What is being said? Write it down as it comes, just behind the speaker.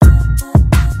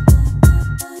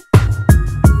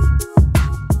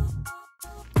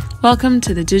Welcome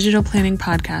to the Digital Planning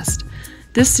Podcast.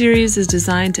 This series is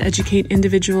designed to educate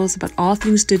individuals about all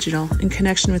things digital in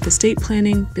connection with estate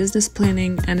planning, business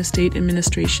planning, and estate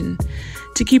administration.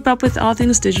 To keep up with all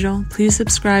things digital, please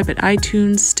subscribe at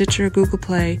iTunes, Stitcher, Google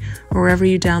Play, or wherever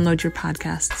you download your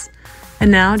podcasts.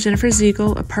 And now, Jennifer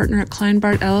Ziegel, a partner at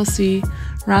Kleinbart LLC,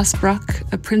 Ross Bruck,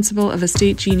 a principal of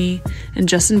Estate Genie, and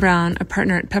Justin Brown, a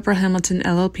partner at Pepper Hamilton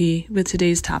LLP, with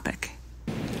today's topic.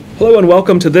 Hello and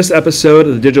welcome to this episode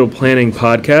of the Digital Planning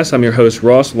Podcast. I'm your host,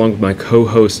 Ross, along with my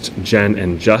co-hosts, Jen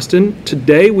and Justin.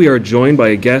 Today we are joined by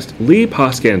a guest, Lee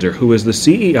Poskanzer, who is the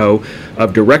CEO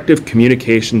of Directive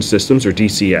Communication Systems, or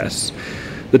DCS.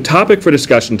 The topic for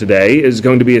discussion today is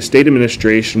going to be estate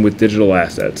administration with digital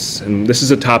assets. And this is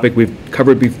a topic we've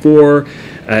covered before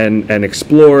and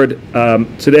explored.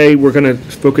 Today we're going to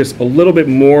focus a little bit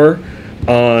more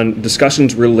on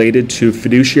discussions related to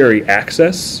fiduciary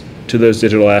access to those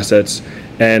digital assets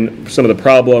and some of the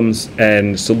problems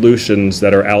and solutions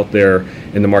that are out there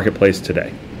in the marketplace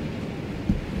today.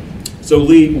 So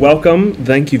Lee, welcome.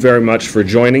 Thank you very much for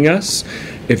joining us.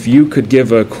 If you could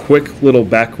give a quick little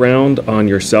background on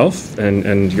yourself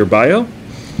and your bio.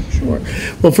 Sure.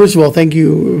 Well, first of all, thank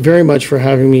you very much for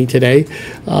having me today.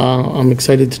 I'm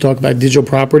excited to talk about digital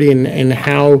property and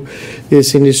how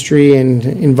this industry and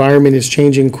environment is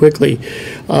changing quickly.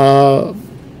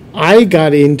 I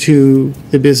got into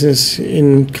the business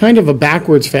in kind of a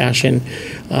backwards fashion.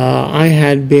 I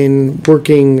had been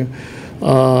working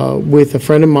with a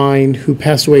friend of mine who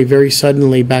passed away very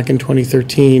suddenly back in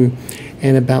 2013,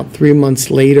 and about 3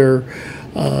 months later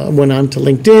went on to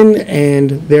LinkedIn,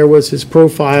 and there was his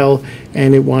profile,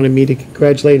 and it wanted me to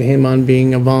congratulate him on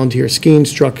being a volunteer ski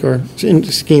instructor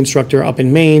up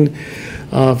in Maine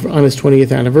on his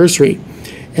 20th anniversary.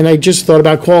 And I just thought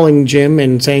about calling Jim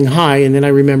and saying hi, and then I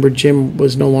remembered Jim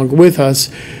was no longer with us.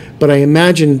 But I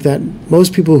imagined that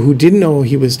most people who didn't know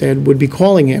he was dead would be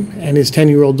calling him, and his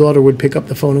 10-year-old daughter would pick up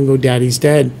the phone and go, "Daddy's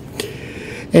dead."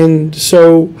 And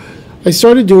so I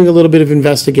started doing a little bit of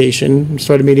investigation,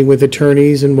 started meeting with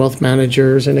attorneys and wealth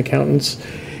managers and accountants,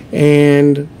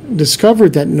 and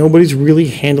discovered that nobody's really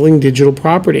handling digital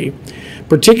property,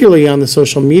 particularly on the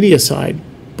social media side.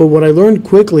 But what I learned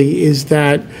quickly is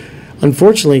that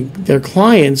unfortunately, their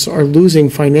clients are losing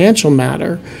financial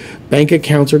matter. Bank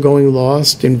accounts are going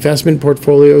lost, investment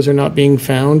portfolios are not being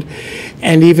found,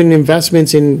 and even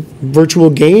investments in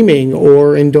virtual gaming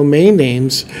or in domain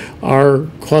names are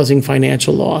causing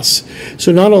financial loss.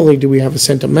 So not only do we have a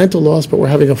sentimental loss, but we're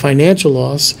having a financial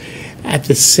loss. At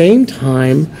the same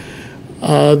time,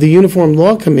 the Uniform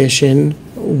Law Commission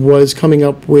was coming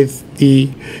up with the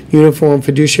Uniform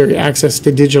Fiduciary Access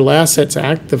to Digital Assets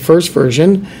Act, the first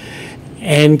version,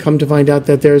 and come to find out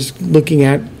that there's looking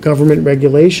at government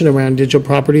regulation around digital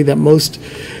property that most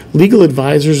legal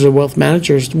advisors or wealth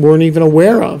managers weren't even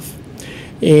aware of.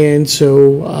 And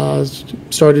so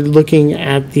started looking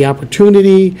at the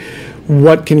opportunity,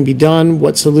 what can be done,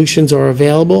 what solutions are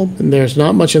available, and there's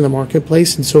not much in the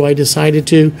marketplace. And so I decided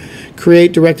to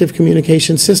create Directive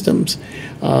Communication Systems.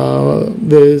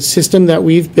 The system that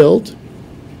we've built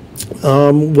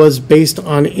was based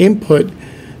on input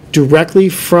directly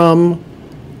from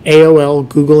AOL,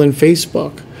 Google, and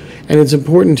Facebook. And it's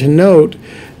important to note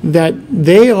that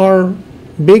they are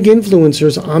big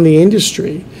influencers on the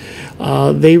industry.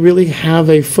 They really have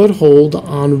a foothold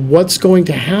on what's going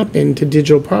to happen to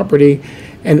digital property,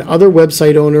 and other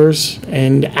website owners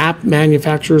and app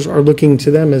manufacturers are looking to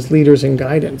them as leaders in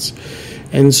guidance.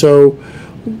 And so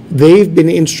they've been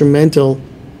instrumental,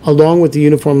 along with the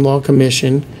Uniform Law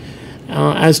Commission,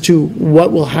 as to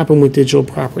what will happen with digital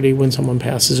property when someone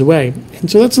passes away. And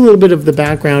so that's a little bit of the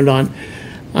background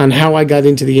on how I got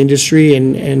into the industry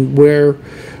and where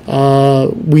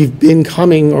we've been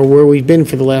coming, or where we've been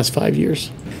for the last 5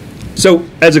 years. So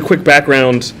as a quick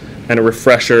background and a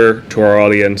refresher to our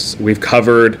audience, we've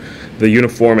covered the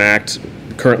Uniform Act,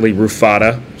 currently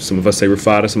RUFADA. Some of us say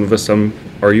RUFADA, some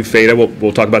are UFADA.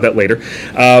 We'll talk about that later.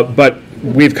 But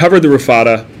we've covered the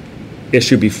RUFADA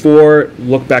issue before.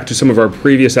 Look back to some of our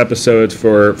previous episodes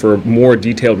for more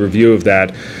detailed review of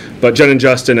that. But Jen and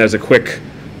Justin, as a quick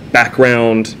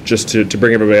background, just to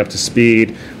bring everybody up to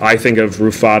speed, I think of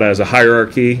RUFADA as a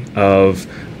hierarchy of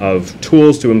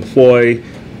tools to employ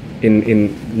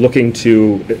in looking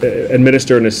to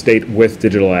administer an estate with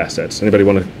digital assets. Anybody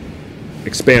want to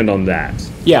expand on that?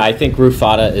 Yeah, I think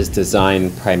RUFADA is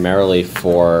designed primarily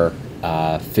for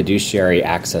fiduciary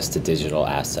access to digital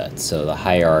assets. So the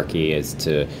hierarchy is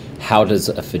to how does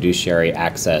a fiduciary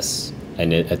access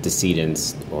a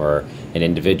decedent's or an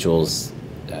individual's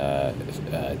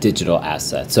digital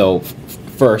asset. So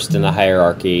first in the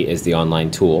hierarchy is the online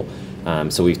tool.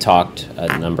 So we've talked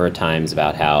a number of times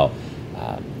about how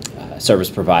service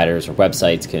providers or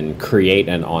websites can create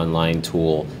an online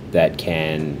tool that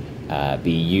can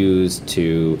be used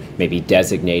to maybe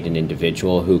designate an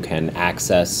individual who can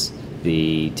access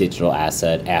the digital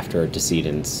asset after a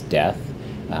decedent's death.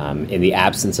 In the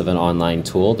absence of an online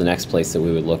tool, the next place that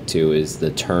we would look to is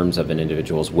the terms of an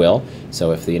individual's will.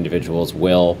 So if the individual's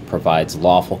will provides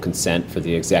lawful consent for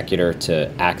the executor to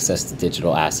access the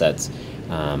digital assets,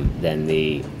 then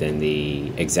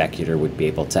the executor would be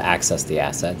able to access the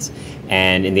assets.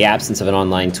 And in the absence of an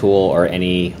online tool or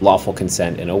any lawful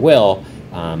consent in a will,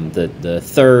 the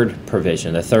third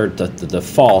provision, the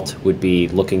default would be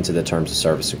looking to the terms of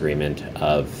service agreement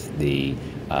of the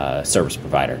service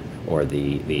provider or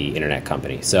the internet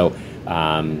company. So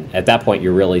at that point,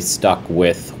 you're really stuck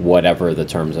with whatever the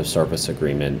terms of service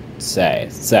agreement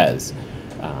says.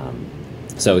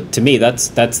 So to me, that's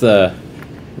the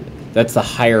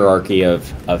hierarchy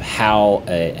of how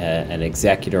an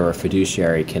executor or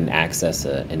fiduciary can access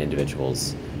an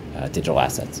individual's digital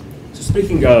assets. So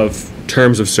speaking of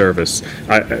terms of service,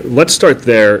 let's start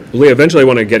there. Lee, eventually I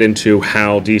want to get into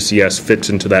how DCS fits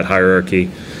into that hierarchy.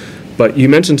 But you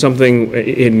mentioned something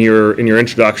in your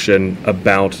introduction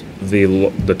about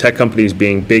the tech companies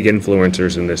being big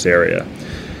influencers in this area.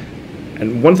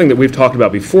 And one thing that we've talked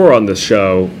about before on this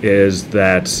show is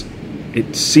that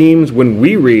it seems when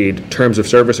we read terms of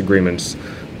service agreements,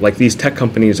 like these tech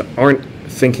companies aren't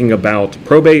thinking about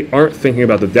probate, aren't thinking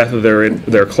about the death of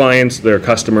their clients, their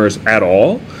customers at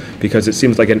all, because it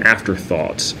seems like an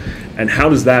afterthought. And how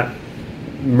does that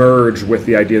merge with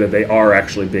the idea that they are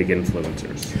actually big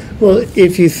influencers? Well,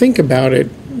 if you think about it,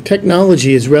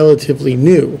 technology is relatively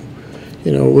new.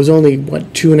 It was only,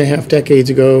 2.5 decades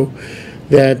ago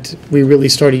that we really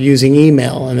started using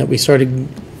email and that we started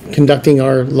conducting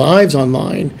our lives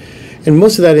online. And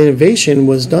most of that innovation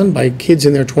was done by kids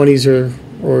in their 20s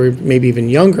or maybe even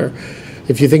younger.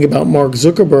 If you think about Mark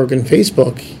Zuckerberg and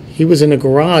Facebook, he was in a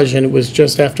garage and it was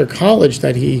just after college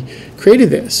that he created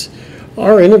this.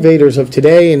 Our innovators of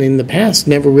today and in the past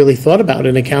never really thought about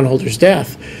an account holder's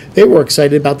death. They were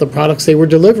excited about the products they were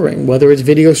delivering, whether it's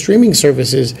video streaming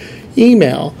services,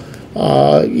 email,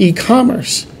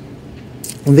 e-commerce.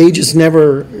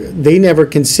 They never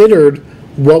considered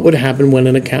what would happen when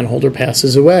an account holder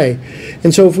passes away.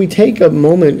 And so if we take a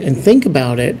moment and think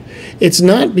about it, it's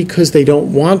not because they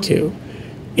don't want to.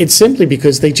 It's simply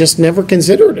because they just never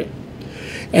considered it.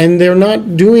 And they're not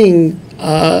really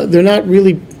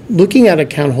looking at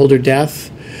account holder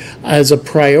death as a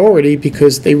priority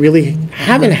because they really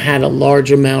haven't had a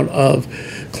large amount of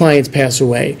clients pass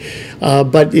away.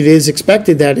 But it is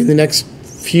expected that in the next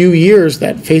few years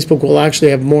that Facebook will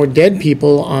actually have more dead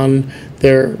people on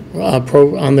their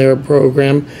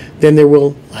program than there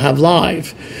will have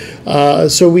live.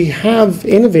 So we have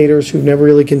innovators who've never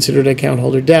really considered account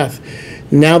holder death.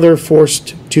 Now they're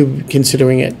forced to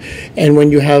considering it. And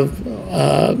when you have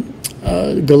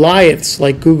Goliaths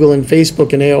like Google and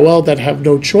Facebook and AOL that have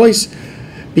no choice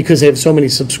because they have so many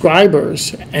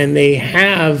subscribers and they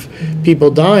have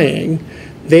people dying,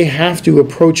 they have to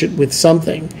approach it with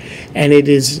something. And it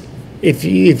is, if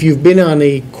you've been on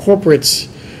a corporate's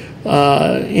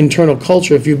internal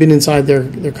culture, if you've been inside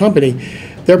their company,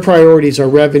 their priorities are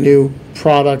revenue,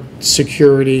 product,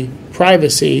 security,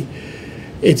 privacy.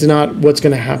 It's not what's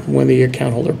going to happen when the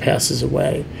account holder passes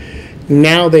away.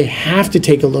 Now they have to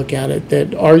take a look at it,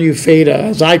 that Ayurveda,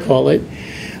 as I call it,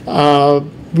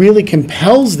 really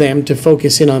compels them to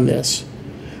focus in on this.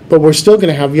 But we're still going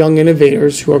to have young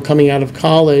innovators who are coming out of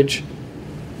college,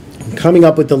 coming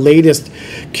up with the latest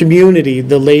community,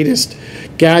 the latest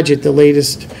gadget, the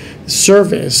latest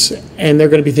service, and they're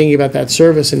going to be thinking about that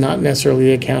service and not necessarily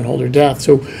the account holder death.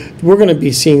 So we're going to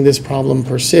be seeing this problem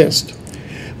persist.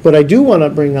 But I do want to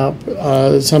bring up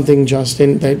something,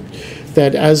 Justin,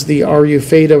 that as the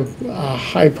Ayurveda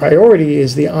high priority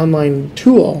is the online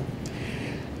tool.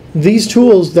 These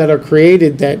tools that are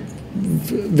created that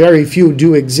very few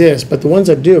do exist, but the ones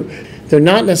that do, they're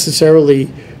not necessarily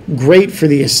great for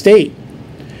the estate.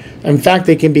 In fact,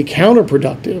 they can be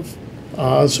counterproductive.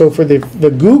 So for the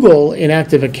Google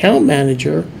Inactive Account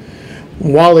Manager,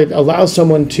 while it allows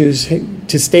someone to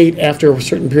state after a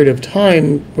certain period of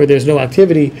time where there's no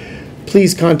activity,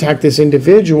 please contact this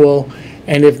individual,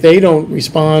 and if they don't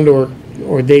respond or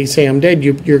they say I'm dead,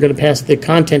 you're going to pass the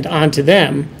content on to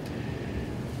them.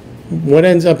 What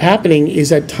ends up happening is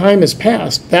that time has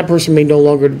passed. That person may no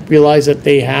longer realize that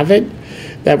they have it,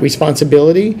 that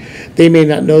responsibility. They may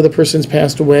not know the person's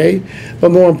passed away.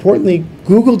 But more importantly,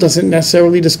 Google doesn't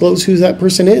necessarily disclose who that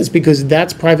person is because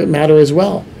that's private matter as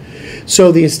well.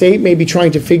 So the estate may be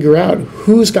trying to figure out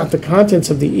who's got the contents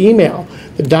of the email,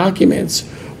 the documents,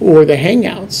 or the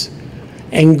hangouts.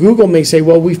 And Google may say,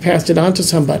 well, we've passed it on to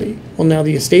somebody. Well, now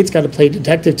the estate's got to play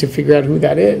detective to figure out who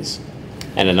that is.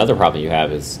 And another problem you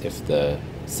have is if the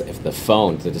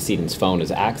phone, the decedent's phone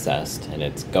is accessed and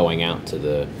it's going out to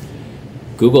the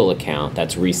Google account,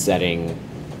 that's resetting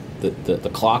the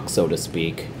clock, so to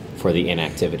speak, for the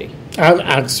inactivity.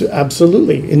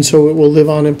 Absolutely. And so it will live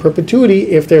on in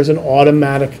perpetuity if there's an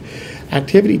automatic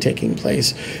activity taking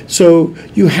place. So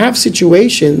you have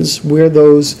situations where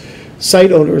those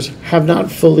site owners have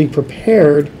not fully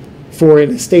prepared for an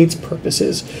estate's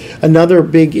purposes. Another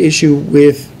big issue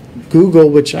with Google,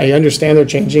 which I understand they're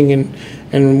changing,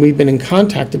 and we've been in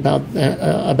contact about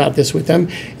this with them,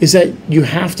 is that you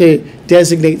have to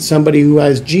designate somebody who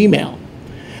has Gmail,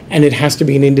 and it has to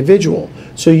be an individual.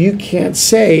 So you can't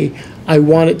say, I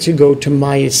want it to go to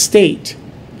my estate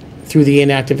through the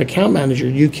inactive account manager.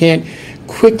 You can't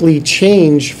quickly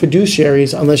change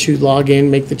fiduciaries unless you log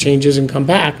in, make the changes, and come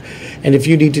back. And if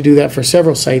you need to do that for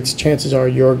several sites, chances are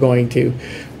you're going to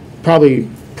probably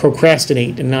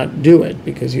procrastinate and not do it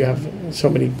because you have so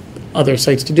many other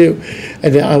sites to do.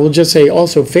 And I will just say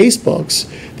also Facebook's,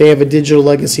 they have a digital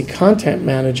legacy content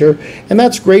manager, and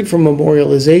that's great for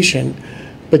memorialization,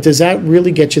 but does that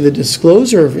really get you the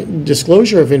disclosure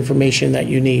of information that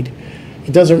you need?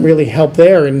 It doesn't really help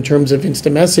there in terms of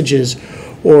instant messages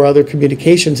or other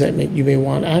communications that you may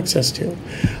want access to.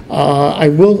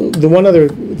 The one other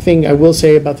thing I will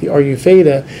say about the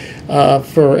Ayurveda,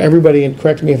 for everybody, and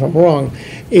correct me if I'm wrong,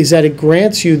 is that it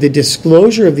grants you the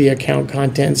disclosure of the account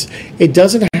contents. It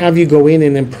doesn't have you go in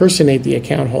and impersonate the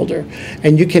account holder,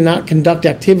 and you cannot conduct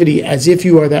activity as if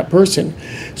you are that person.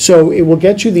 So it will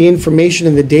get you the information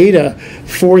and the data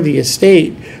for the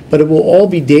estate, but it will all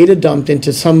be data dumped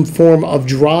into some form of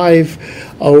drive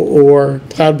or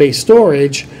cloud-based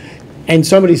storage, and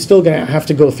somebody's still going to have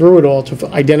to go through it all to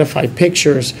identify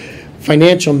pictures,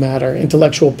 financial matter,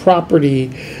 intellectual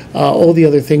property, all the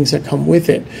other things that come with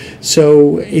it.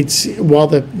 So it's, while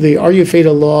the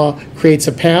Ayurveda law creates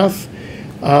a path,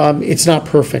 it's not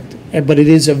perfect, but it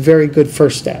is a very good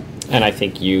first step. And I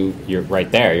think you're right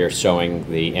there. You're showing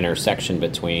the intersection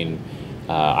between,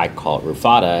 I call it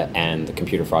RUFADA, and the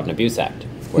Computer Fraud and Abuse Act,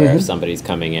 where if somebody's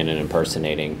coming in and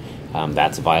impersonating,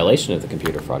 that's a violation of the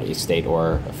Computer Fraud, state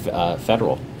or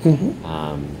federal.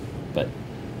 But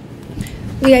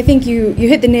Lee, I think you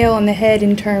hit the nail on the head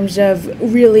in terms of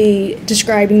really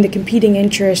describing the competing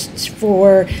interests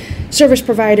for service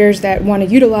providers that want to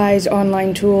utilize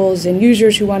online tools and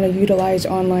users who want to utilize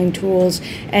online tools,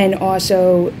 and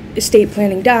also estate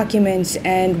planning documents,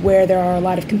 and where there are a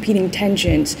lot of competing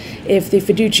tensions if the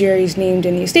fiduciaries named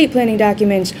in the estate planning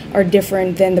documents are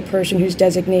different than the person who's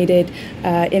designated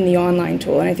in the online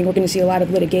tool. And I think we're going to see a lot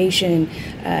of litigation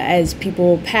as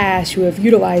people pass who have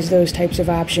utilized those types of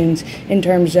options in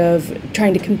terms of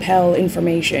trying to compel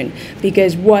information,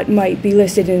 because what might be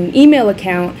listed in an email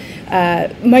account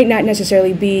might not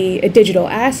necessarily be a digital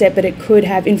asset, but it could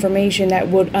have information that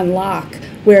would unlock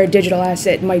where a digital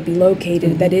asset might be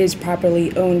located that is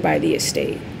properly owned by the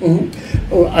estate.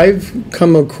 Well, I've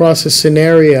come across a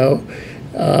scenario,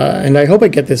 and I hope I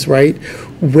get this right,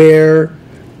 where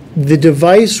the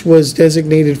device was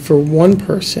designated for one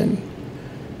person,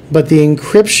 but the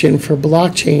encryption for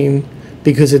blockchain,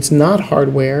 because it's not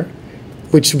hardware,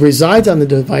 which resides on the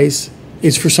device,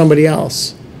 is for somebody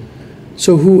else.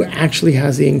 So who actually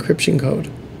has the encryption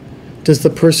code? Does the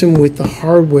person with the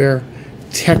hardware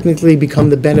technically become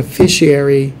the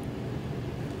beneficiary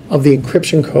of the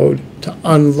encryption code to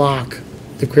unlock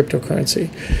the cryptocurrency?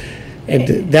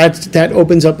 And that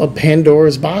opens up a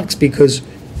Pandora's box, because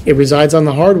it resides on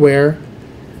the hardware.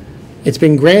 It's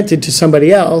been granted to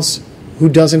somebody else who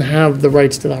doesn't have the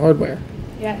rights to the hardware.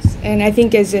 Yes, and I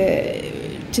think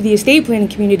to the estate planning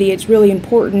community, it's really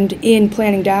important in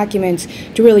planning documents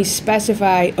to really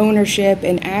specify ownership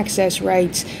and access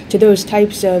rights to those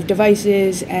types of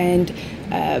devices and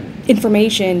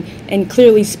information, and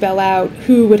clearly spell out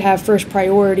who would have first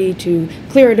priority to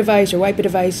clear a device or wipe a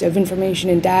device of information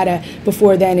and data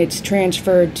before then it's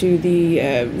transferred to the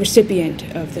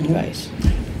recipient of the device.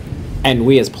 And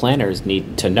we as planners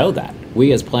need to know that.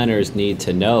 We as planners need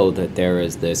to know that there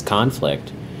is this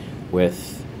conflict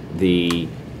with the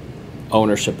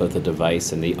ownership of the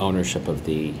device and the ownership of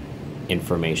the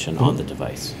information on the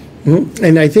device.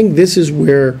 And I think this is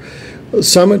where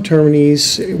some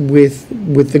attorneys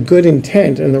with the good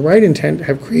intent and the right intent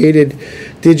have created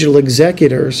digital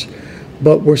executors,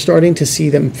 but we're starting to see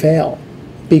them fail,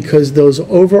 because those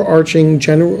overarching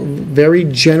very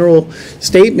general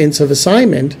statements of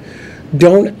assignment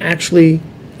don't actually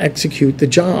execute the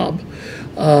job.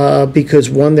 because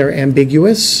one, they're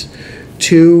ambiguous.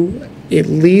 Two, it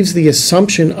leaves the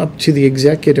assumption up to the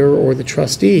executor or the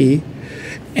trustee.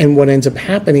 And what ends up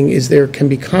happening is there can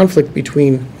be conflict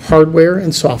between hardware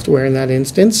and software in that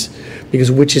instance, because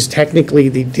which is technically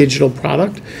the digital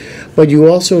product. But you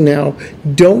also now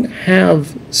don't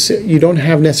have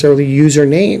necessarily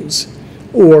usernames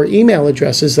or email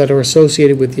addresses that are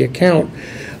associated with the account.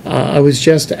 I was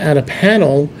just at a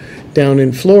panel down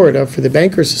in Florida for the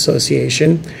Bankers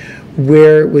Association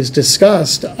where it was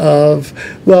discussed of,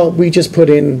 well, we just put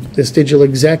in this digital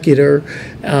executor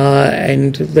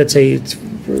and let's say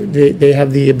they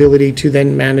have the ability to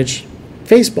then manage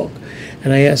Facebook.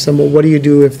 And I asked them, well, what do you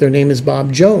do if their name is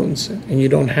Bob Jones and you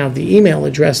don't have the email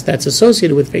address that's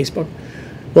associated with Facebook?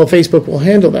 Well, Facebook will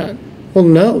handle that. Well,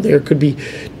 no, there could be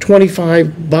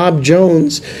 25 Bob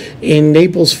Jones in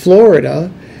Naples,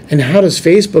 Florida, and how does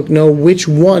Facebook know which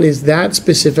one is that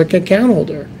specific account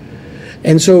holder?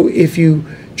 And so if you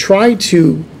try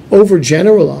to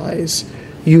overgeneralize,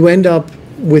 you end up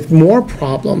with more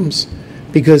problems,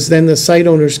 because then the site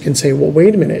owners can say, well,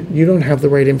 wait a minute, you don't have the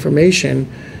right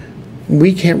information.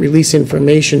 We can't release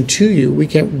information to you. We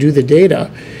can't do the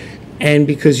data. And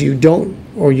because you don't,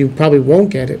 or you probably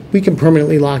won't get it, we can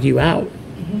permanently lock you out.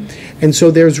 And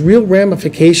so there's real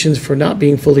ramifications for not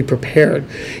being fully prepared.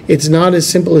 It's not as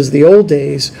simple as the old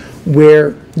days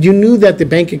where you knew that the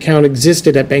bank account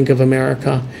existed at Bank of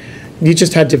America. You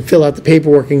just had to fill out the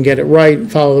paperwork and get it right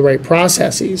and follow the right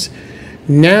processes.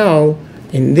 Now,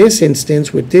 in this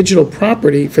instance, with digital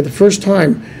property, for the first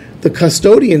time, the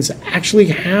custodians actually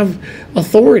have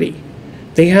authority.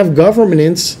 They have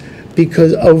governance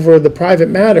because over the private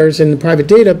matters and the private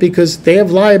data, because they have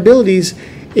liabilities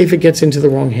if it gets into the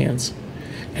wrong hands.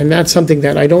 And that's something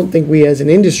that I don't think we as an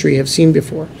industry have seen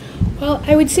before. Well,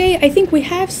 I would say I think we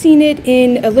have seen it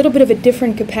in a little bit of a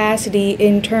different capacity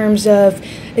in terms of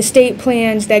estate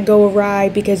plans that go awry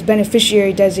because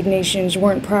beneficiary designations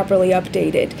weren't properly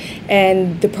updated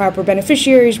and the proper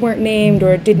beneficiaries weren't named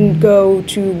or didn't go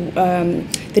to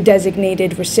the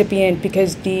designated recipient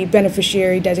because the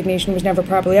beneficiary designation was never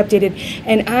properly updated.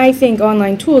 And I think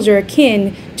online tools are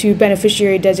akin to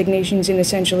beneficiary designations in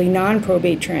essentially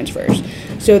non-probate transfers.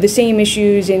 So the same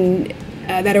issues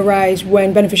that arise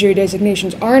when beneficiary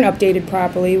designations aren't updated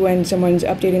properly, when someone's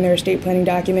updating their estate planning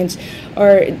documents,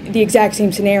 are the exact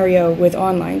same scenario with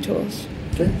online tools.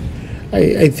 Okay.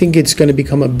 I think it's going to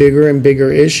become a bigger and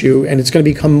bigger issue, and it's going to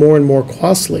become more and more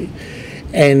costly.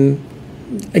 And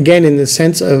again, in the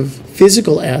sense of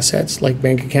physical assets like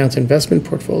bank accounts, investment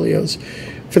portfolios,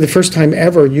 for the first time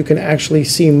ever, you can actually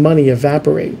see money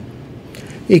evaporate.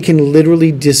 It can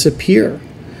literally disappear.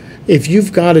 If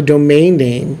you've got a domain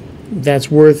name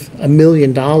that's worth $1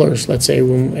 million, let's say,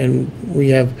 and we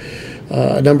have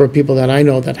a number of people that I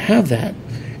know that have that,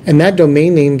 and that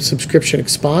domain name subscription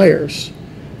expires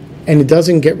and it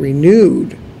doesn't get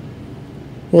renewed,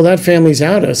 well, that family's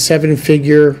out a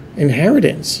 7-figure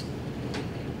inheritance.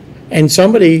 And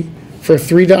somebody for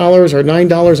 $3 or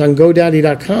 $9 on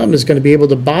GoDaddy.com is going to be able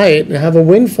to buy it and have a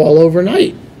windfall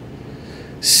overnight,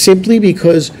 simply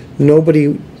because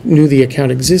nobody knew the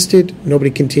account existed, nobody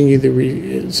continued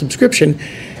the subscription,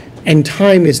 and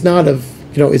time is not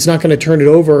it's not going to turn it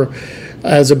over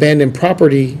as abandoned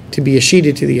property to be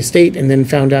escheated to the estate and then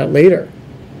found out later.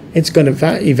 It's going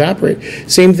to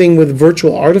evaporate. Same thing with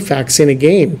virtual artifacts in a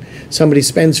game. Somebody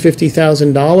spends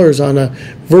 $50,000 on a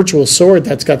virtual sword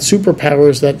that's got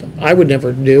superpowers that I would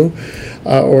never do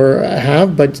or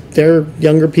have, but their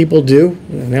younger people do.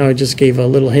 Now I just gave a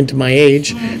little hint of my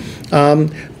age.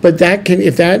 But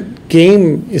if that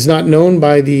game is not known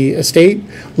by the estate,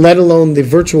 let alone the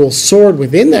virtual sword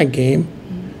within that game,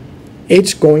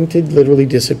 it's going to literally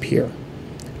disappear,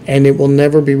 and it will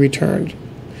never be returned.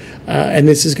 And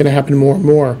this is going to happen more and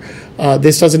more.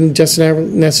 This doesn't just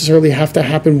necessarily have to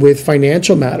happen with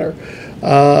financial matter.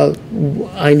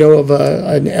 I know of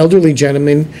an elderly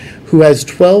gentleman who has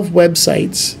 12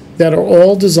 websites that are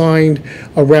all designed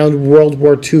around World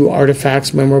War II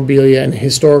artifacts, memorabilia, and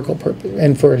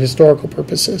for historical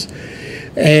purposes.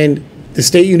 And the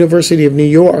State University of New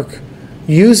York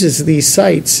uses these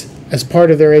sites as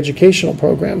part of their educational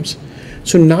programs.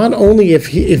 So not only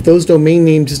if those domain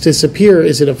names disappear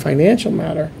is it a financial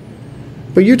matter,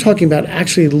 but you're talking about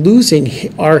actually losing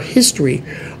our history,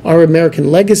 our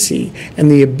American legacy, and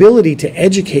the ability to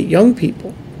educate young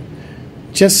people,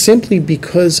 just simply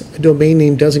because a domain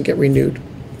name doesn't get renewed.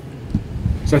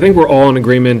 So I think we're all in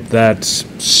agreement that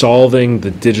solving the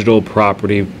digital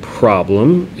property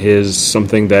problem is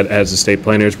something that as estate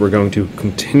planners we're going to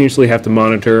continuously have to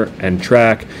monitor and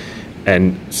track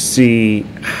and see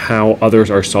how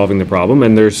others are solving the problem.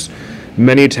 And there's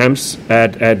many attempts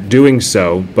at doing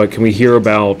so, but can we hear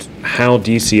about how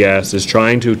DCS is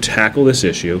trying to tackle this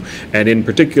issue, and in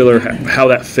particular, how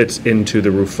that fits into the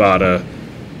Rufata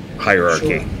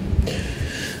hierarchy? Sure.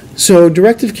 So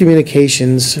directive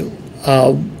communications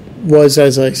was,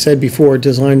 as I said before,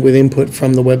 designed with input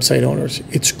from the website owners.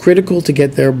 It's critical to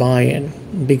get their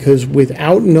buy-in, because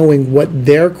without knowing what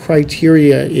their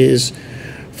criteria is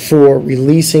for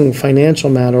releasing financial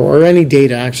matter or any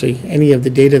data, actually any of the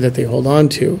data that they hold on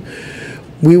to,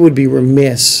 we would be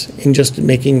remiss in just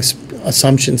making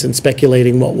assumptions and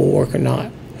speculating what will work or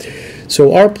not.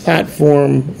 So our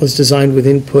platform was designed with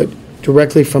input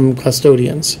directly from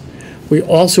custodians. We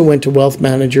also went to wealth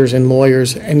managers and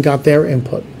lawyers and got their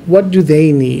input. What do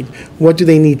they need? What do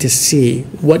they need to see?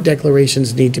 What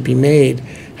declarations need to be made?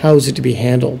 How is it to be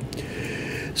handled?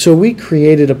 So we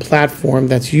created a platform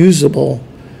that's usable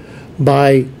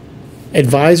by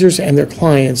advisors and their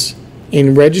clients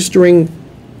in registering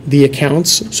the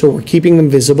accounts, so we're keeping them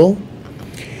visible,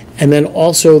 and then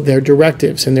also their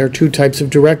directives. And there are two types of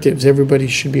directives everybody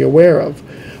should be aware of.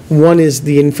 One is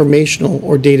the informational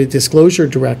or data disclosure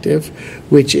directive,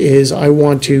 which is I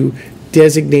want to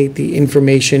designate the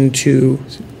information to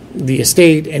the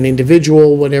estate, an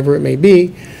individual, whatever it may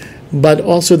be. But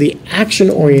also the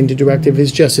action-oriented directive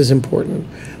is just as important.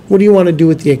 What do you want to do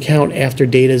with the account after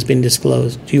data has been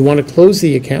disclosed? Do you want to close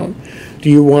the account? Do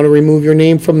you want to remove your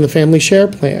name from the family share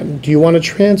plan? Do you want to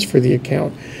transfer the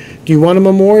account? Do you want to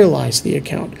memorialize the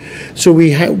account? So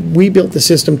we built the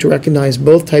system to recognize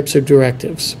both types of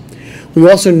directives. We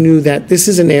also knew that this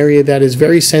is an area that is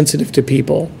very sensitive to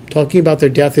people. Talking about their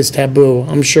death is taboo.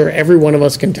 I'm sure every one of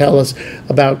us can tell us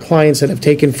about clients that have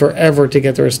taken forever to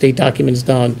get their estate documents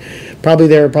done.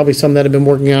 There are some that have been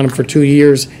working on them for 2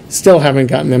 years, still haven't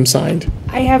gotten them signed.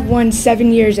 I have one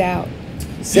 7 years out.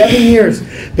 7 years,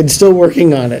 been still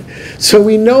working on it. So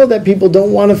we know that people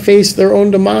don't want to face their own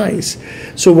demise.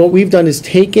 So what we've done is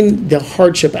taken the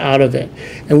hardship out of it.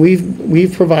 And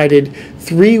we've provided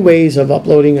 3 ways of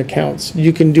uploading accounts.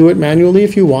 You can do it manually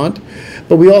if you want,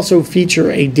 but we also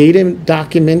feature a data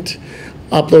document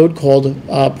upload called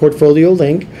Portfolio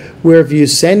Link, where if you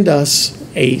send us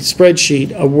a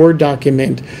spreadsheet, a Word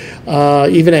document,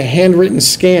 even a handwritten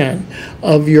scan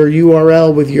of your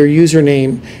URL with your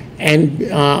username,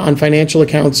 and on financial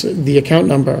accounts, the account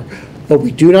number. But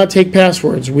we do not take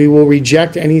passwords. We will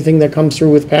reject anything that comes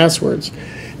through with passwords.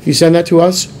 If you send that to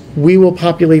us, we will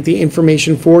populate the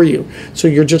information for you. So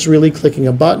you're just really clicking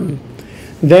a button.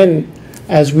 Then,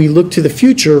 as we look to the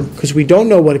future, because we don't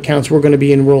know what accounts we're going to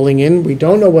be enrolling in, we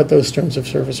don't know what those terms of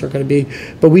service are going to be,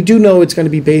 but we do know it's going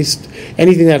to be based,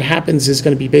 anything that happens is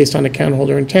going to be based on account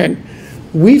holder intent.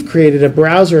 We've created a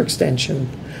browser extension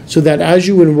so that as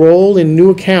you enroll in new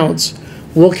accounts,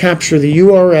 we'll capture the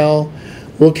URL,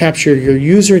 we'll capture your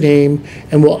username,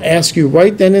 and we'll ask you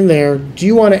right then and there, do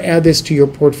you want to add this to your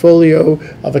portfolio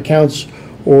of accounts,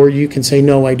 or you can say,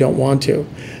 no, I don't want to.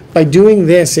 By doing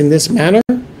this in this manner,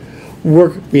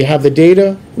 we have the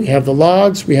data, we have the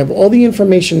logs, we have all the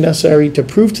information necessary to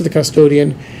prove to the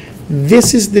custodian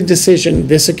this is the decision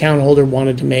this account holder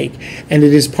wanted to make, and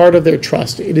it is part of their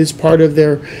trust, it is part of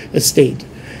their estate.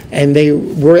 And they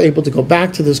were able to go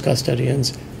back to those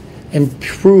custodians and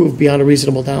prove beyond a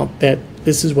reasonable doubt that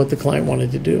this is what the client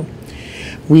wanted to do.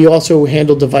 We also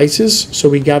handle devices, so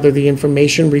we gather the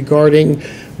information regarding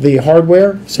the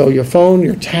hardware, so your phone,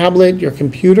 your tablet, your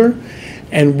computer,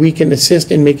 and we can assist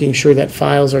in making sure that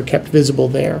files are kept visible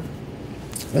there.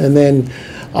 And then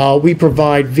we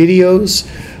provide videos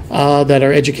that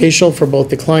are educational for both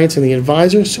the clients and the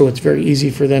advisors, so it's very easy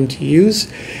for them to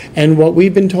use. And what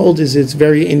we've been told is it's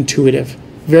very intuitive,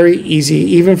 very easy,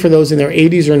 even for those in their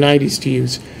 80s or 90s to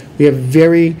use. We have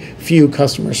very few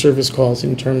customer service calls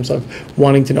in terms of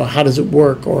wanting to know how does it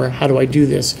work, or how do I do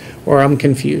this, or I'm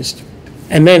confused.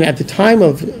 And then at the time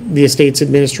of the estate's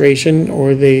administration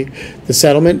or the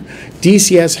settlement,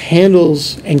 DCS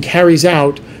handles and carries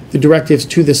out the directives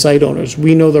to the site owners.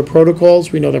 We know their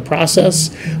protocols, we know their process,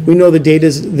 we know the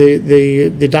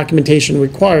the documentation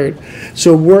required.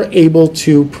 So we're able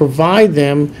to provide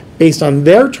them, based on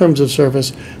their terms of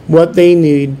service, what they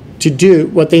need to do,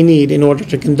 what they need in order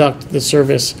to conduct the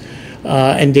service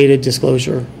and data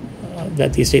disclosure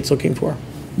that the estate's looking for.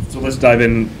 So let's dive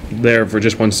in there for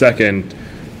just 1 second.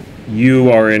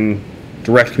 You are in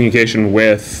direct communication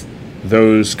with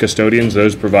those custodians,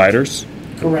 those providers?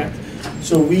 Correct.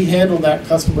 So we handle that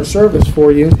customer service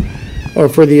for you, or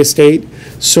for the estate,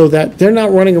 so that they're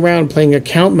not running around playing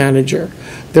account manager.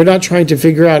 They're not trying to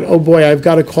figure out, oh boy, I've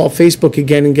got to call Facebook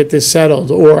again and get this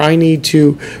settled, or I need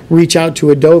to reach out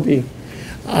to Adobe.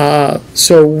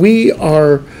 So we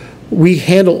are we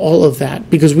handle all of that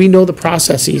because we know the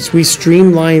processes. We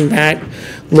streamline that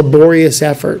laborious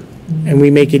effort, and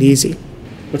we make it easy.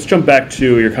 Let's jump back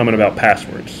to your comment about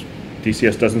passwords.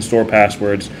 DCS doesn't store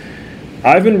passwords.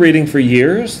 I've been reading for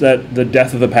years that the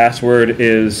death of the password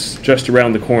is just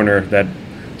around the corner, that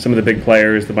some of the big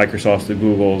players, the Microsofts, the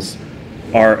Googles,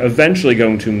 are eventually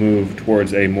going to move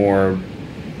towards a more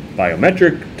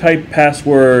biometric type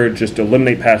password, just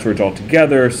eliminate passwords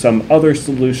altogether, some other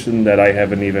solution that I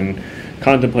haven't even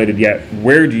contemplated yet.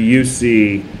 Where do you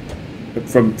see,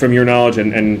 from your knowledge,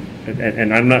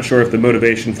 and I'm not sure if the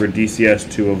motivation for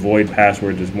DCS to avoid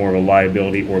passwords is more of a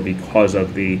liability or because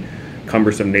of the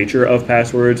cumbersome nature of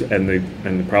passwords and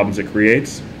the problems it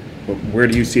creates, but where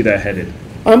do you see that headed?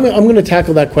 I'm going to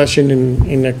tackle that question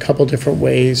in a couple different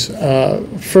ways.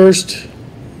 First,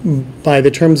 by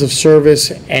the terms of service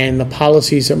and the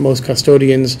policies at most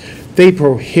custodians, they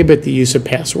prohibit the use of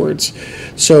passwords.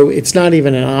 So it's not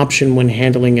even an option when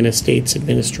handling an estate's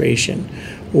administration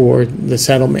or the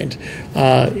settlement.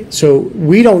 So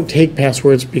we don't take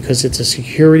passwords because it's a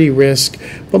security risk,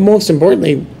 but most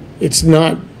importantly, it's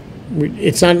not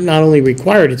only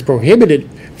required, it's prohibited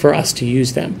for us to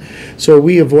use them. So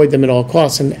we avoid them at all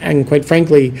costs, and quite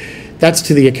frankly, that's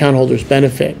to the account holder's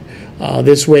benefit.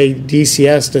 This way,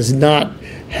 DCS does not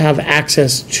have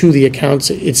access to the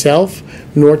accounts itself,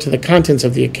 nor to the contents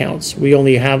of the accounts. We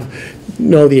only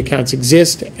know the accounts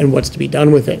exist and what's to be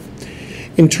done with it.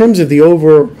 In terms of the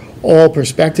overall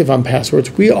perspective on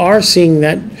passwords, we are seeing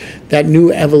that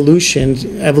new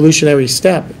evolutionary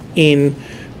step in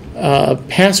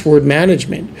password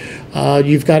management.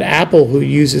 You've got Apple, who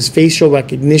uses facial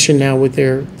recognition now with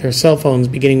their cell phones,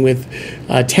 beginning with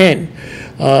 10.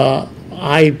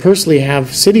 I personally have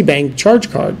Citibank charge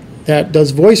card that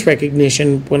does voice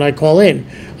recognition when I call in.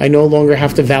 I no longer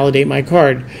have to validate my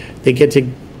card. They get to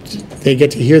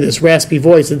hear this raspy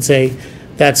voice and say,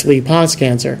 "That's Lee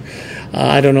Poscancer."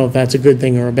 I don't know if that's a good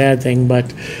thing or a bad thing,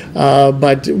 but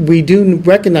we do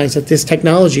recognize that this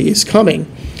technology is coming.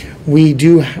 We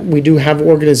do have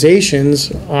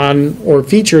organizations or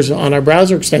features on our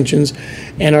browser extensions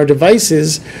and our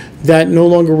devices that no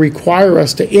longer require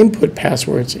us to input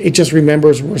passwords. It just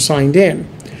remembers we're signed in.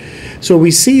 So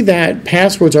we see that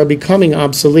passwords are becoming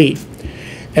obsolete.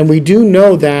 And we do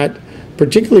know that,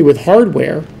 particularly with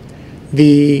hardware,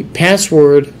 the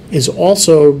password is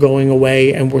also going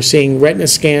away, and we're seeing retina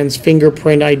scans,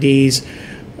 fingerprint IDs,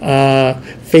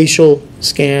 facial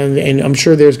scan, and I'm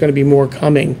sure there's going to be more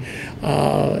coming.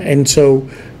 And so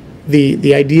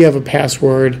the idea of a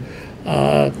password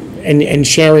and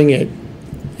sharing it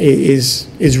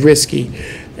is risky.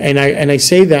 And I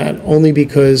say that only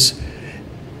because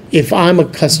if I'm a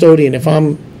custodian,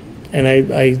 and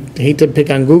I hate to pick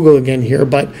on Google again here,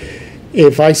 but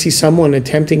if I see someone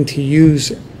attempting to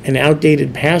use an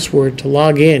outdated password to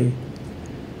log in,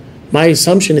 my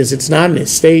assumption is it's not an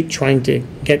estate trying to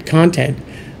get content.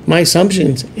 My assumption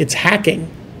is it's hacking.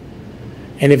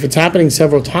 And if it's happening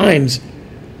several times,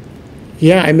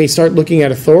 I may start looking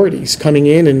at authorities coming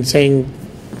in and saying,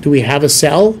 do we have a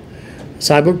cell?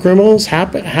 Cyber criminals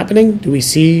happening? Do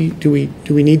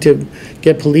we need to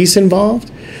get police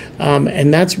involved?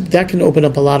 And that can open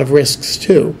up a lot of risks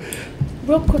too.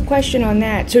 Real quick question on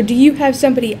that. So do you have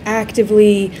somebody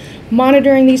actively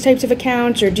monitoring these types of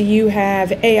accounts, or do you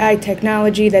have AI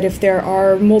technology that if there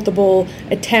are multiple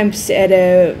attempts at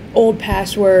a old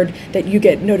password that you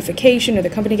get notification or the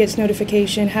company gets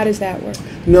notification? How does that work?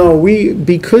 No,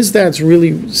 because that's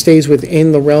really stays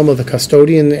within the realm of the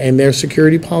custodian and their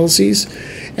security policies,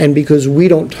 and because we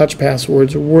don't touch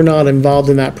passwords, we're not involved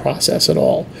in that process at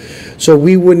all. So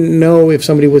we wouldn't know if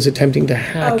somebody was attempting to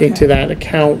hack into that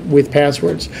account with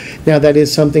passwords. Now, that is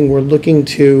something we're looking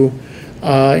to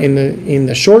in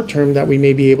the short term that we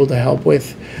may be able to help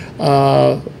with,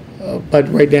 but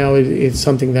right now it's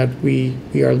something that we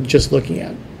are just looking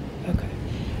at. Okay.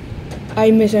 I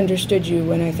misunderstood you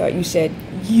when I thought you said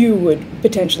you would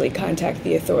potentially contact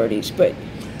the authorities, but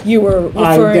you were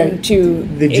referring to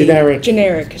the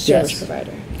generic service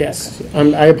provider. Yes,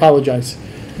 I apologize.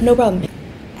 No problem.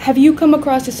 Have you come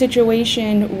across a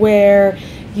situation where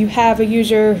you have a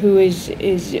user who is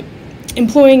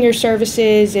employing your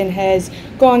services and has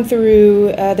gone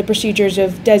through the procedures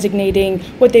of designating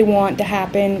what they want to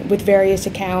happen with various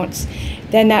accounts,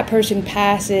 then that person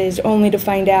passes only to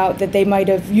find out that they might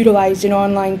have utilized an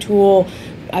online tool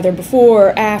either before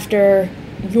or after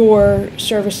your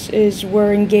services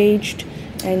were engaged,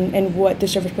 and what the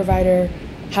service provider,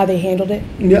 how they handled it?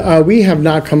 We have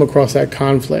not come across that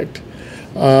conflict.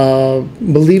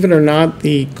 Believe it or not,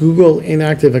 the Google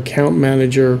Inactive Account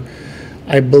Manager,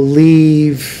 I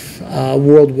believe,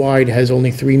 worldwide has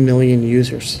only 3 million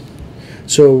users.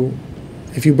 So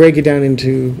if you break it down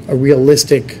into a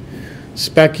realistic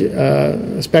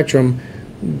spectrum,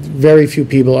 very few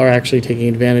people are actually taking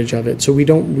advantage of it. So we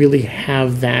don't really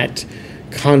have that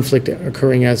conflict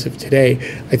occurring as of today.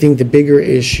 I think the bigger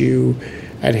issue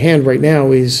at hand right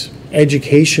now is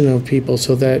education of people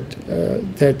so that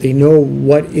that they know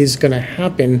what is going to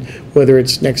happen, whether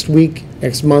it's next week,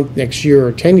 next month, next year,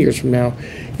 or 10 years from now.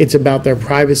 It's about their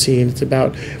privacy, and it's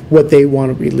about what they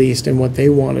want released and what they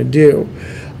want to do.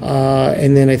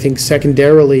 And then I think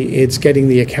secondarily, it's getting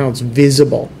the accounts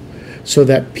visible so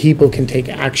that people can take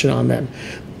action on them.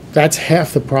 That's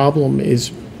half the problem,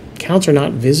 is accounts are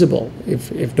not visible.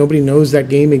 If nobody knows that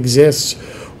game exists,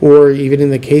 or even in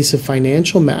the case of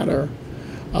financial matter,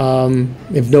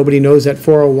 if nobody knows that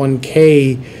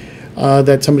 401k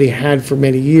that somebody had for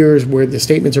many years, where the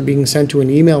statements are being sent to an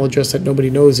email address that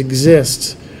nobody knows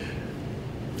exists,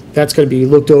 that's going to be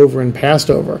looked over and passed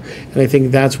over. And I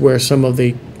think that's where some of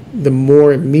the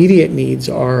more immediate needs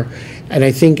are. And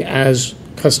I think as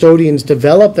custodians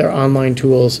develop their online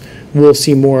tools, we'll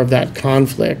see more of that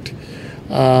conflict.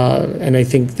 And I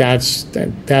think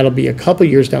that'll be a couple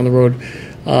years down the road.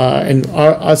 And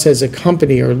us as a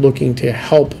company are looking to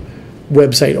help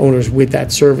website owners with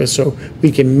that service, so we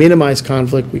can minimize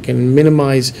conflict, we can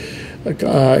minimize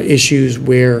issues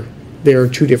where there are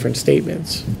two different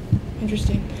statements.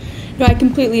 Interesting. No, I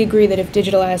completely agree that if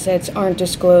digital assets aren't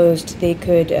disclosed, they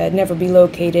could never be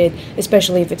located,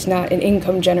 especially if it's not an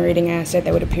income-generating asset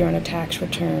that would appear on a tax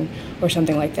return or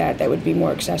something like that, that would be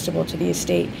more accessible to the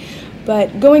estate.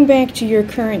 But going back to your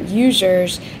current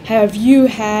users, have you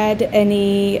had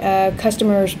any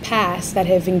customers pass that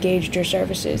have engaged your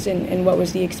services, and what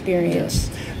was the experience?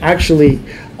 Yes. Actually,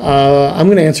 I'm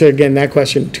going to answer again that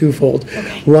question twofold.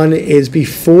 Okay. One is,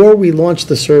 before we launched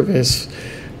the service,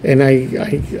 and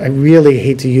I really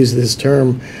hate to use this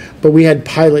term, but we had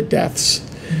pilot deaths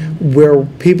where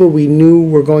people we knew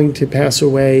were going to pass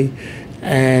away,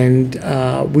 and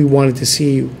we wanted to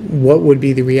see what would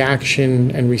be the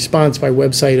reaction and response by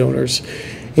website owners,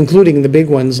 including the big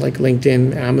ones like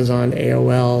LinkedIn, Amazon,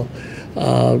 AOL,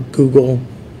 Google,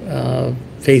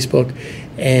 Facebook,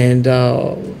 and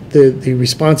the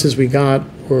responses we got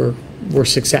were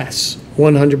success,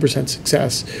 100%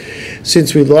 success.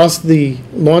 Since we launched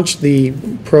the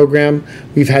program,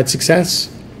 we've had success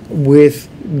with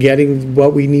getting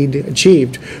what we need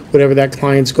achieved, whatever that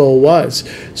client's goal was.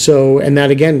 So, and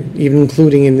that again, even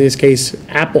including in this case,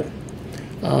 Apple,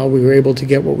 we were able to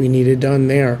get what we needed done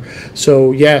there.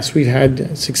 So yes, we've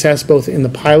had success both in the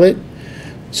pilot,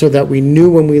 so that we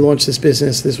knew when we launched this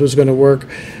business, this was going to work.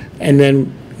 And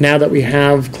then now that we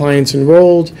have clients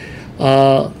enrolled,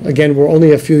 again, we're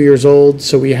only a few years old,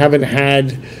 so we haven't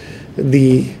had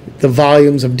the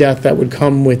volumes of death that would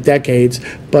come with decades,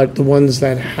 but the ones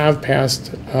that have passed,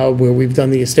 where we've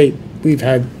done the estate, we've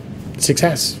had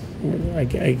success. I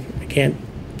can't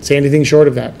say anything short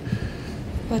of that.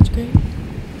 That's great.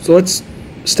 So let's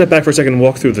step back for a second and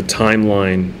walk through the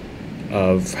timeline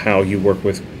of how you work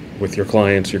with your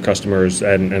clients, your customers,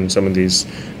 and some of these,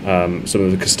 some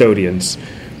of the custodians.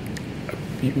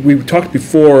 We talked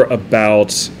before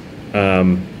about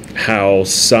how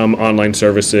some online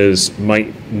services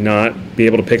might not be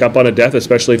able to pick up on a death,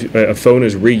 especially if a phone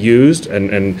is reused and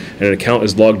an account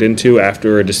is logged into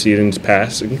after a decedent's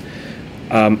passing.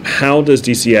 How does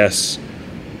DCS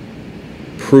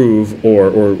prove,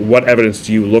 or what evidence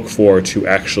do you look for to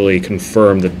actually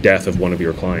confirm the death of one of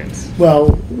your clients?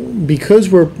 Well, because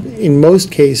we're, in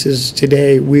most cases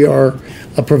today, we are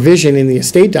a provision in the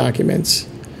estate documents.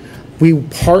 We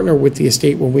partner with the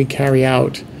estate when we carry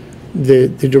out the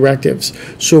directives.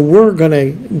 So we're going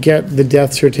to get the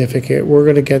death certificate. We're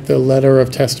going to get the letter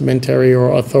of testamentary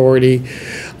or authority.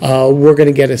 We're going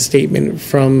to get a statement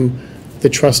from the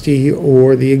trustee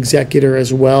or the executor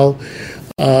as well.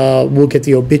 We'll get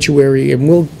the obituary,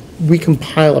 and we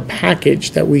compile a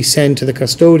package that we send to the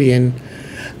custodian,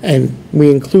 and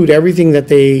we include everything that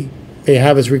they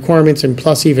have as requirements, and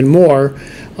plus even more,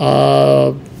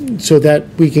 so that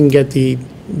we can get the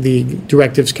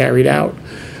directives carried out.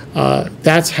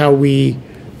 That's how we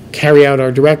carry out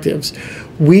our directives.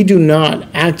 We do not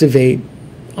activate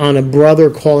on a brother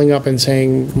calling up and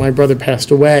saying, my brother passed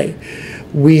away.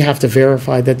 We have to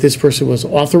verify that this person was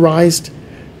authorized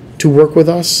to work with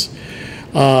us.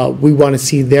 We want to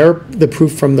see the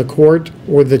proof from the court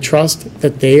or the trust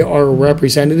that they are a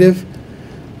representative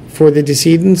for the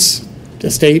decedent's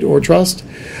estate or trust.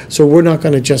 So we're not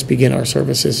going to just begin our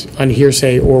services on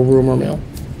hearsay or rumor mill.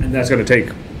 And that's going to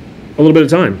take a little bit of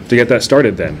time to get that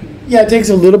started then. Yeah, it takes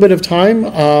a little bit of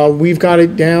time. We've got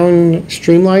it down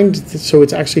streamlined, so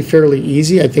it's actually fairly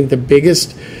easy. I think the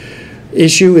biggest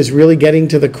issue is really getting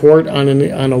to the court on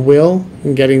a will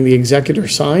and getting the executor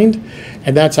signed,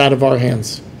 and that's out of our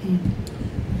hands.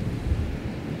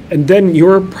 And then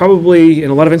you're probably,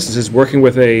 in a lot of instances, working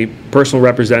with a personal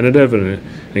representative and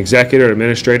an executor, an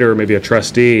administrator, or maybe a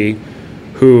trustee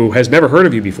who has never heard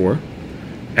of you before,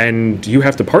 and you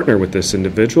have to partner with this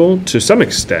individual to some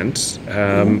extent.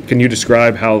 Can you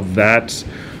describe how that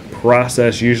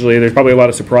process usually, there's probably a lot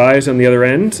of surprise on the other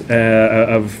end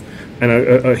and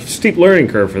a steep learning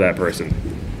curve for that person?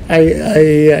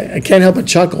 I can't help but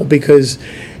chuckle because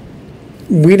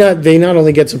they not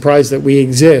only get surprised that we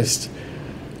exist,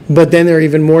 but then they're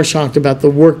even more shocked about the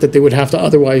work that they would have to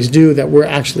otherwise do that we're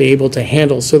actually able to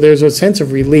handle. So there's a sense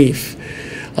of relief,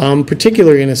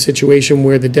 particularly in a situation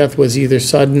where the death was either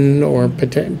sudden or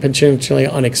potentially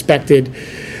unexpected,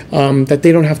 that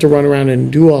they don't have to run around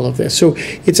and do all of this. So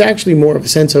it's actually more of a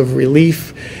sense of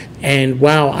relief and,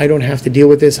 wow, I don't have to deal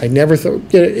with this. I never thought,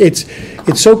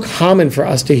 it's so common for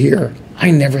us to hear,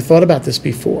 I never thought about this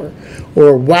before,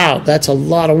 or wow, that's a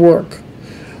lot of work.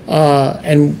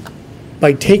 And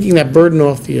by taking that burden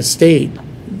off the estate,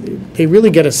 they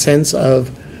really get a sense of,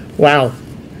 wow,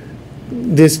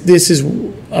 this is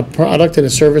a product and a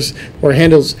service or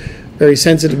handles very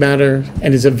sensitive matter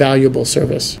and is a valuable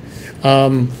service.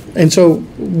 And so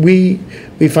we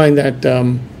find that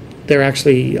they're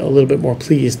actually a little bit more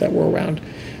pleased that we're around.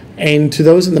 And to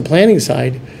those in the planning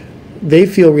side, they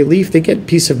feel relief. They get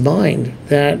peace of mind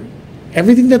that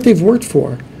everything that they've worked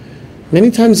for,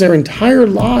 many times their entire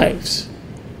lives,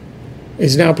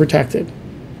 is now protected.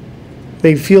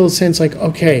 They feel a sense like,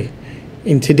 okay,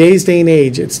 in today's day and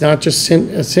age, it's not just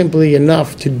simply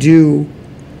enough to do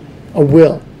a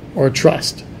will or a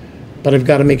trust, but I've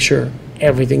got to make sure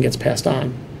everything gets passed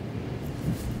on.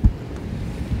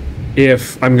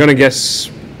 If I'm going to guess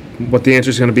what the answer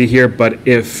is going to be here, but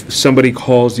if somebody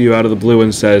calls you out of the blue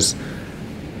and says,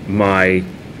 my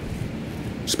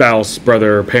spouse,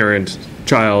 brother, parent,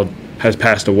 child has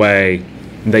passed away,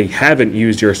 they haven't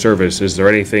used your service, is there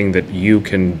anything that you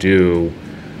can do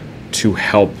to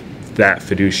help that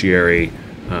fiduciary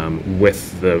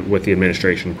with the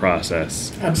administration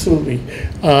process? Absolutely.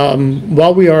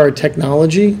 While we are a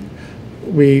technology,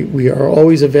 we are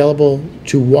always available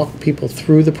to walk people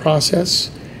through the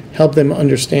process, help them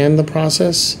understand the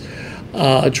process,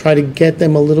 try to get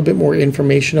them a little bit more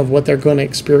information of what they're going to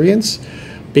experience,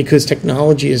 because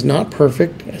technology is not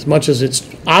perfect. As much as it's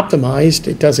optimized,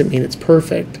 it doesn't mean it's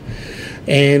perfect.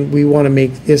 And we want to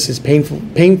make this as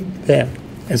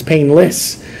as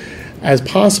painless as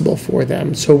possible for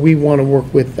them. So we want to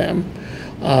work with them.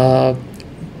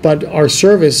 But our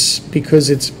service, because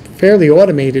it's fairly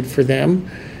automated for them,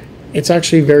 it's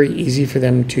actually very easy for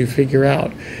them to figure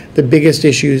out. The biggest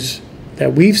issues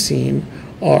that we've seen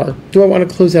are, do I want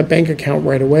to close that bank account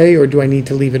right away, or do I need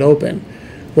to leave it open?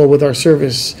 Well, with our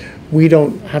service, we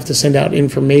don't have to send out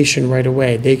information right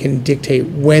away. They can dictate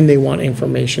when they want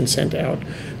information sent out.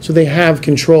 So they have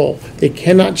control. They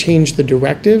cannot change the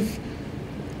directive,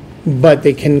 but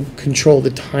they can control the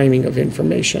timing of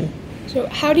information. So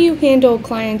how do you handle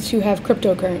clients who have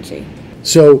cryptocurrency?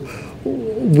 So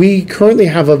we currently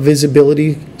have a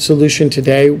visibility solution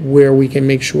today where we can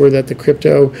make sure that the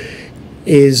crypto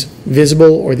is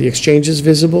visible or the exchange is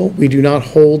visible. We do not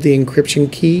hold the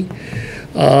encryption key.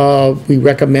 We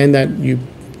recommend that you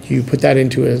put that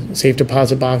into a safe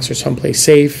deposit box or someplace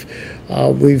safe.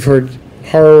 We've heard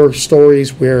horror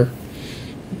stories where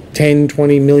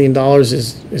 $10-20 million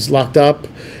is locked up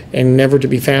and never to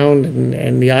be found,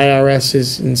 and the IRS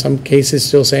is in some cases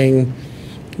still saying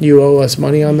you owe us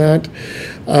money on that.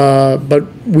 But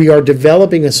we are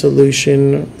developing a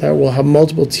solution that will have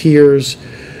multiple tiers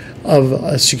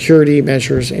of security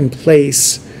measures in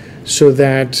place so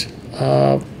that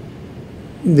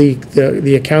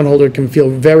the account holder can feel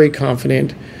very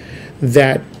confident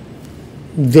that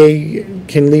they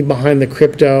can leave behind the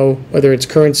crypto, whether it's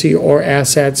currency or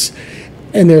assets,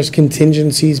 and there's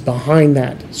contingencies behind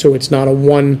that. So it's not a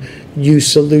one-use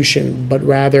solution, but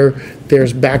rather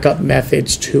there's backup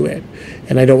methods to it.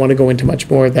 And I don't want to go into much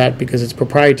more of that because it's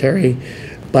proprietary,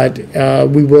 but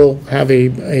we will have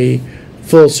a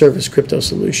full-service crypto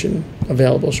solution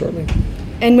available shortly.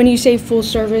 And when you say full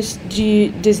service,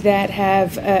 does that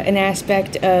have an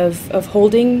aspect of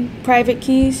holding private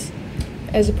keys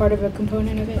as a part of a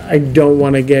component of it? I don't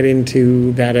want to get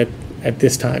into that at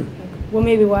this time. Well,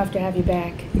 maybe we'll have to have you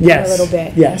back Yes. in a little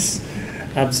bit. Yes,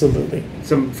 absolutely.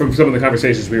 From some of the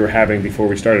conversations we were having before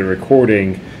we started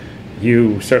recording,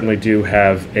 you certainly do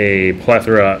have a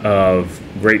plethora of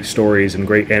great stories and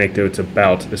great anecdotes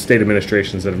about the state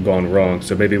administrations that have gone wrong.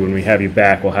 So maybe when we have you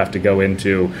back, we'll have to go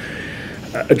into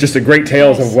just a great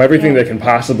tales Yes, of everything yeah. that can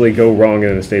possibly go wrong in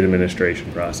an estate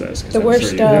administration process. 'Cause The I'm worst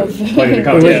sure you have of. plenty to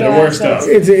come. Yeah, the worst stuff.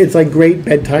 It's like great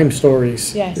bedtime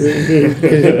stories. Yes.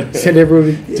 Send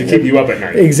everybody To keep you up at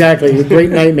night. exactly great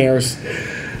nightmares.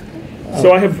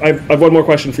 So I have one more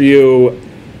question for you.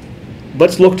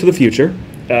 Let's look to the future.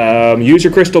 Use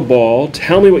your crystal ball.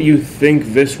 Tell me what you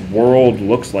think this world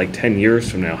looks like 10 years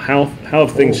from now. How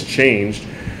have things changed?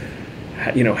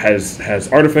 Has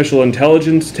artificial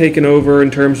intelligence taken over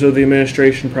in terms of the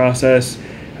administration process?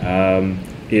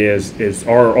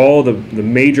 Are all the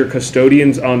major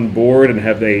custodians on board, and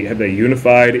have they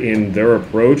unified in their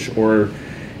approach, or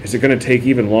is it going to take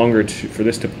even longer for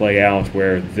this to play out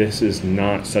where this is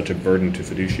not such a burden to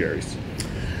fiduciaries?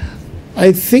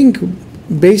 I think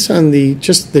based on the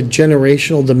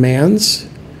generational demands,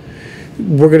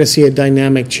 we're going to see a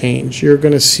dynamic change. You're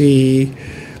going to see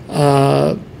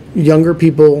younger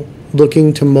people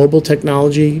looking to mobile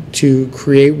technology to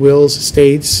create wills,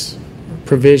 estates,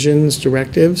 provisions,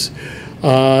 directives.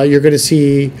 You're going to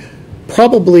see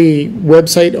probably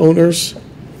website owners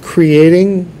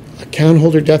creating account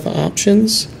holder death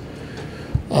options,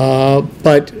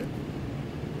 but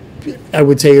I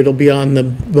would say it'll be on the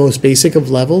most basic of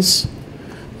levels.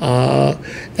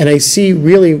 And I see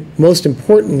really, most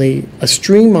importantly, a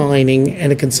streamlining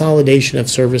and a consolidation of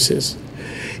services.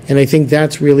 And I think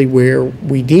that's really where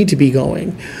we need to be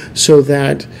going, so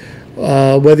that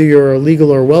whether you're a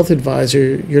legal or wealth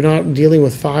advisor, you're not dealing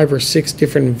with 5 or 6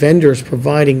 different vendors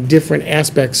providing different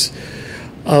aspects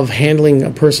of handling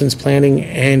a person's planning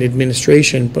and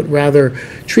administration, but rather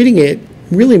treating it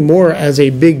really more as a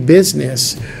big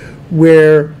business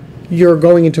where you're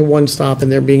going into one stop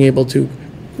and they're being able to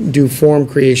do form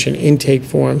creation, intake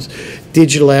forms,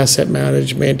 digital asset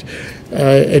management,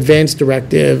 advanced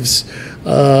directives,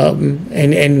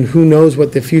 and who knows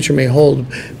what the future may hold.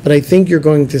 But I think you're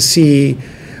going to see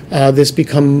this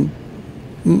become,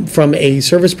 from a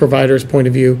service provider's point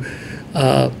of view,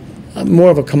 more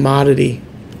of a commodity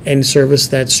and service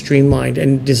that's streamlined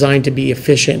and designed to be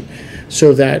efficient,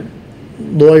 so that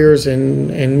lawyers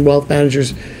and wealth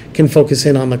managers can focus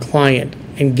in on the client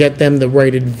and get them the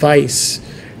right advice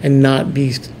and not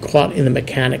be caught in the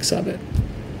mechanics of it.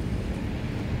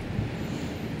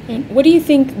 And what do you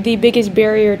think the biggest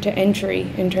barrier to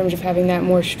entry in terms of having that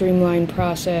more streamlined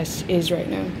process is right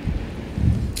now?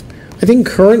 I think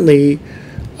currently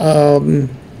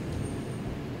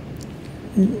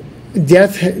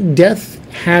death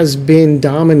has been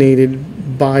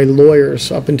dominated by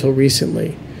lawyers up until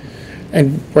recently,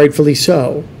 and rightfully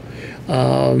so.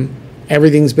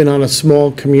 Everything's been on a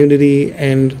small community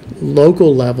and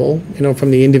local level,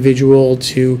 from the individual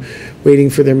to waiting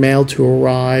for their mail to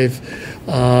arrive.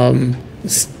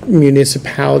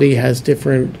 Municipality has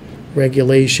different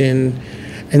regulation.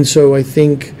 And so I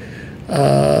think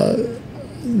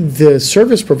the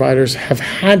service providers have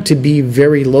had to be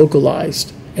very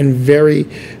localized and very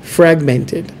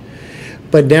fragmented.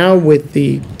 But now with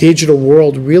the digital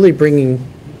world really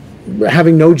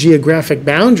having no geographic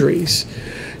boundaries,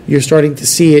 you're starting to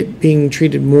see it being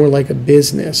treated more like a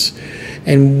business.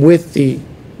 And with the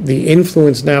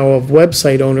influence now of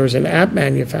website owners and app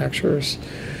manufacturers,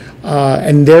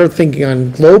 and they're thinking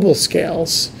on global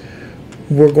scales,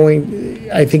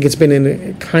 I think it's been in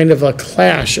a kind of a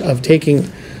clash of taking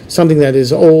something that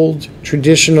is old,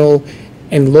 traditional,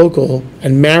 and local,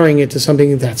 and marrying it to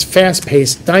something that's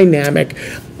fast-paced, dynamic,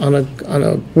 on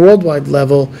a worldwide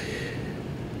level,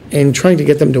 and trying to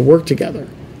get them to work together.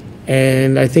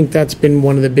 And I think that's been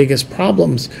one of the biggest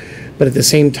problems. But at the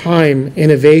same time,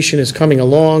 innovation is coming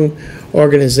along.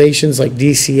 Organizations like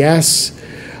DCS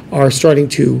are starting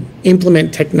to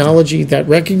implement technology that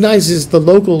recognizes the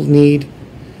local need,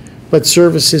 but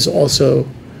services also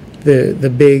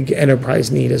the big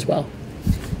enterprise need as well.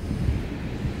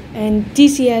 And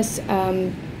DCS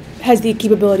has the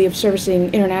capability of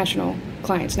servicing international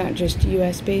clients, not just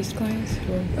U.S.-based clients?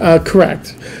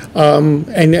 Correct.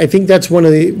 And I think that's one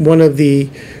of the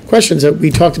questions that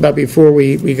we talked about before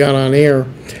we got on air.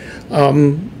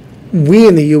 We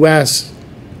in the U.S.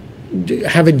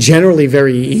 have it generally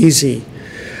very easy.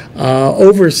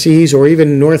 Overseas, or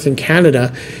even north in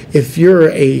Canada, if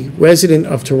you're a resident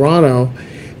of Toronto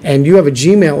and you have a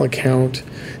Gmail account,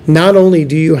 not only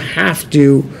do you have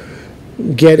to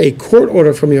get a court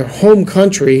order from your home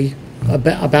country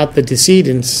about the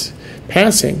decedent's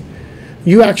passing,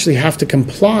 you actually have to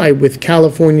comply with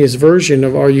California's version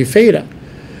of RUFADA,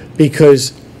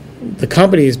 because the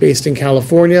company is based in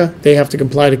California. They have to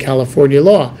comply to California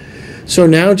law. So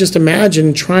now just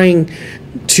imagine trying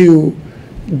to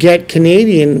get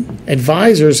Canadian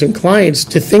advisors and clients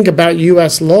to think about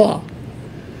U.S. law.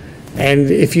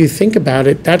 And if you think about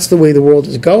it, that's the way the world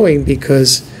is going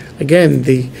because, again,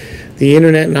 the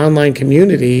internet and online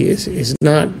community is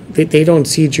not, they don't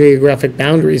see geographic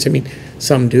boundaries. I mean,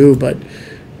 some do, but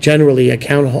generally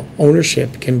account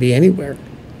ownership can be anywhere.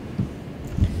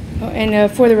 Oh,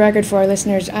 and for the record, for our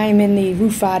listeners, I am in the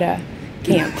Rufata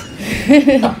camp.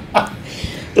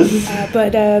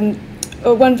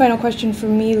 One final question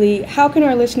from me, Lee. How can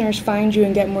our listeners find you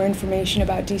and get more information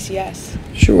about DCS?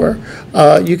 Sure.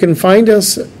 You can find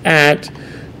us at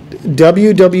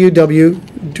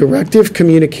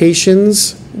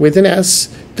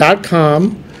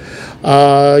www.directivecommunications.com.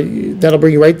 That'll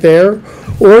bring you right there.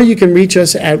 Or you can reach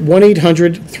us at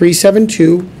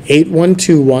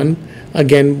 1-800-372-8121.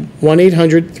 Again,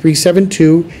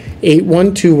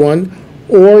 1-800-372-8121.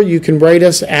 Or you can write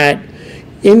us at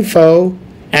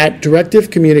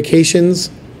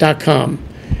info@directivecommunications.com.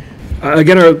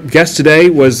 Again, our guest today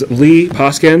was Lee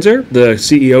Poskanzer, the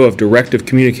CEO of Directive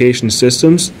Communication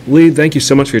Systems. Lee, thank you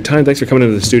so much for your time. Thanks for coming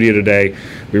into the studio today.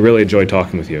 We really enjoyed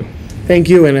talking with you. Thank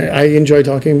you, and I enjoy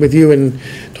talking with you and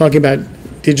talking about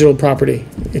digital property.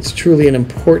 It's truly an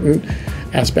important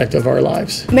aspect of our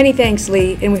lives. Many thanks,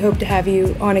 Lee, and we hope to have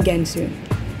you on again soon.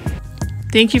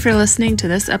 Thank you for listening to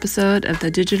this episode of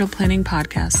the Digital Planning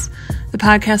Podcast, the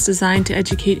podcast designed to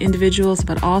educate individuals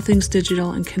about all things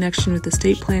digital in connection with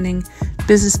estate planning,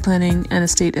 business planning, and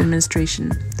estate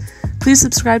administration. Please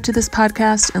subscribe to this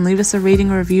podcast and leave us a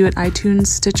rating or review at iTunes,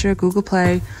 Stitcher, Google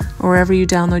Play, or wherever you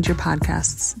download your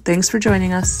podcasts. Thanks for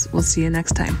joining us. We'll see you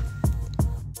next time.